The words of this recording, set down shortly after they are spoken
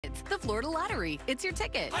It's the Florida Lottery. It's your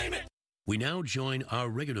ticket. We now join our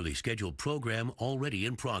regularly scheduled program already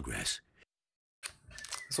in progress.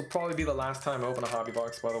 This will probably be the last time I open a hobby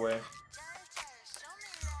box, by the way.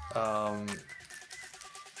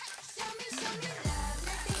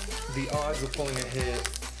 The odds of pulling a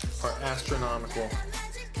hit are astronomical.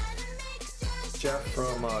 Jeff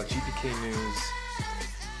from GPK News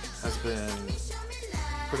has been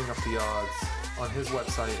putting up the odds on his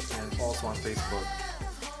website and also on Facebook.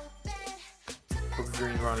 Book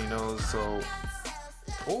Green Ronnie knows, so...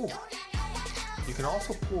 Oh! You can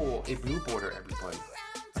also pull a blue border, everybody.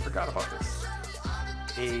 I forgot about this.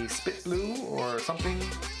 A spit blue or something.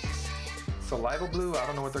 Saliva blue, I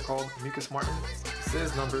don't know what they're called. Mucus Martin. This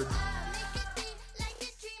is numbered.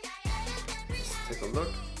 Let's take a look.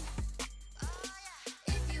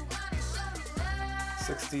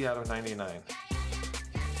 60 out of 99.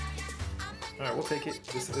 Alright, we'll take it.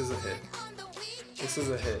 This is a hit. This is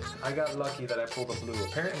a hit. I got lucky that I pulled a blue.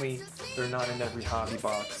 Apparently, they're not in every hobby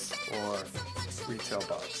box or retail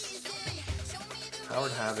box. I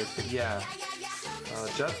would have it, but yeah.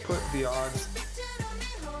 Jeff put the odds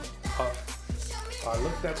up. I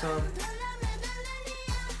looked at them.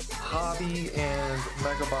 Hobby and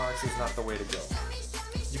mega box is not the way to go.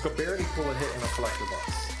 You could barely pull a hit in a collector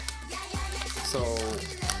box. So,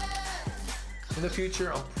 in the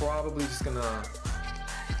future, I'm probably just gonna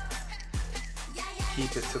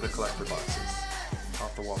keep it to the collector boxes.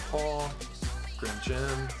 Off the Wall Paul, Grim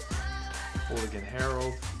Jim, Hooligan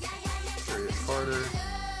Harold, Darius Carter,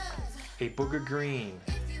 a Booger Green,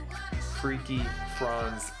 Freaky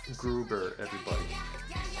Franz Gruber, everybody.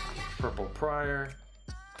 Purple Pryor,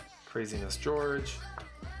 Craziness George,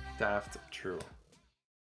 Daft True.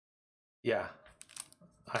 Yeah,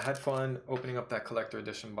 I had fun opening up that collector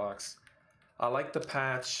edition box. I like the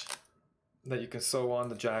patch that you can sew on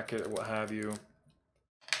the jacket or what have you.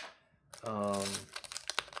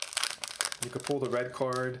 You could pull the red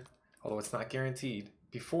card, although it's not guaranteed.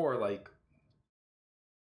 Before, like,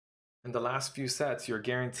 in the last few sets, you're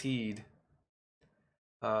guaranteed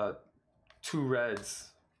 2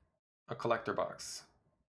 reds, a collector box.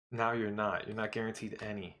 Now you're not. You're not guaranteed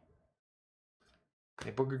any.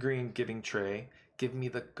 A Booger Green Giving Tray. Give me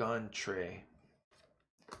the gun tray.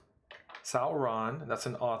 Sauron, that's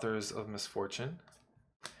an Authors of Misfortune.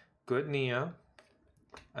 Good Nia.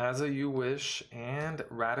 As a You Wish, and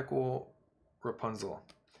Radical Rapunzel.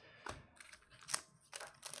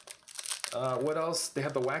 What else? They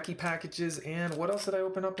have the wacky packages, and what else did I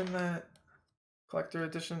open up in that collector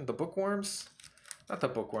edition? The bookworms? Not the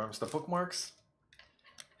bookworms, the bookmarks.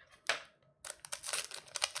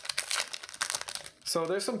 So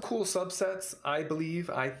there's some cool subsets, I believe,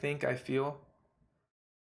 I think, I feel.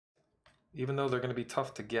 Even though they're going to be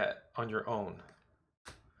tough to get on your own.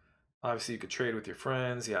 Obviously, you could trade with your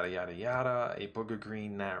friends, yada, yada, yada. A Booger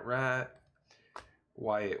Green Nat Rat.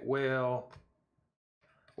 Wyatt Whale.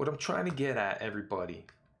 What I'm trying to get at, everybody,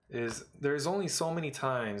 is there's only so many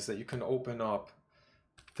times that you can open up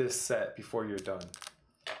this set before you're done.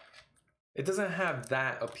 It doesn't have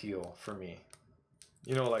that appeal for me.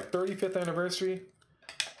 You know, like 35th anniversary.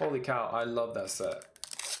 Holy cow, I love that set.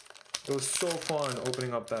 It was so fun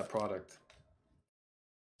opening up that product.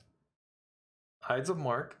 Ides of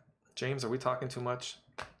Mark. James, are we talking too much?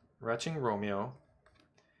 Retching Romeo.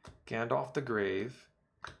 Gandalf the Grave.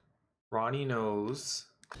 Ronnie Knows.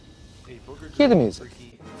 A Booger Hear the music.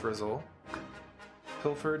 Freaky Frizzle.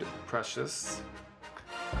 Pilfered Precious.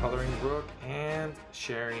 Coloring Brook. And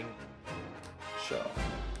Sharing Shell.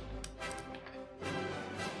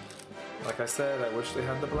 Like I said, I wish they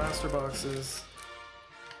had the blaster boxes.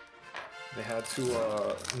 They had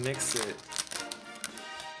to mix it,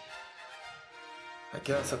 I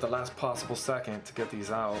guess, at the last possible second to get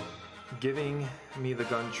these out. Giving Me the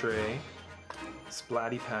Gun Tray,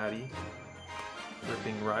 Splatty Patty,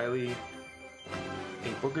 Ripping Riley,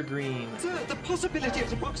 a Booger Green. Sir, the possibility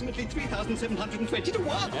is approximately 3,720 to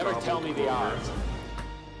 1. Never tell me the odds.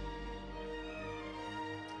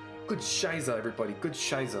 Good shiza, everybody, good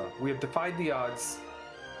shiza. We have defied the odds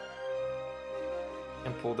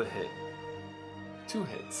and pulled a hit. 2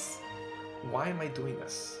 hits. Why am I doing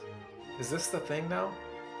this? Is this the thing now?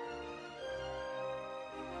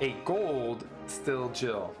 A gold Still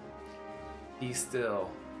Jill. Be still,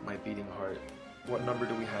 my beating heart. What number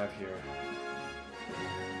do we have here?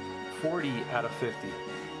 40 out of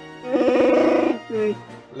 50.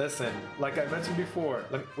 Listen, like I mentioned before,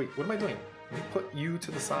 wait, what am I doing? Let me put you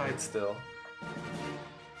to the side still.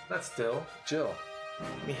 Not still, Jill.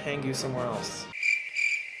 Let me hang you somewhere else.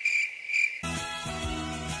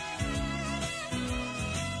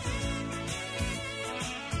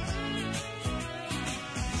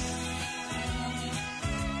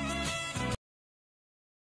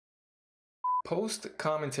 post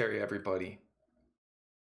commentary, everybody.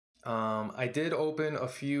 I did open a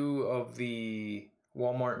few of the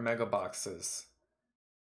Walmart mega boxes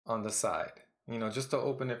on the side, you know, just to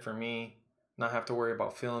open it for me, not have to worry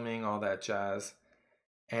about filming, all that jazz.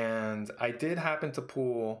 And I did happen to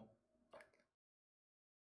pull,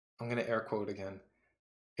 I'm gonna air quote again,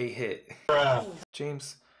 a hit.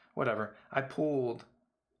 James, whatever. I pulled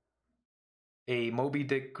a Moby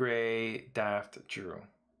Dick Gray Daft Drew.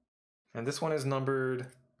 And this one is numbered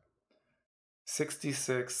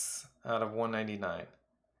 66 out of 199.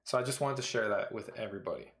 So I just wanted to share that with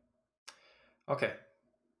everybody. Okay.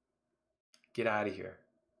 Get out of here.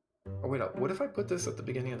 Oh, wait up. What if I put this at the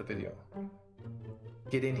beginning of the video?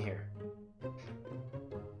 Get in here.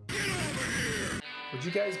 Would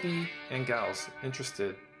you guys be, and gals,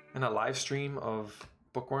 interested in a live stream of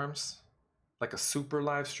bookworms? Like a super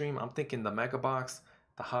live stream? I'm thinking the mega box,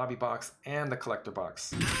 the hobby box, and the collector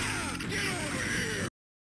box.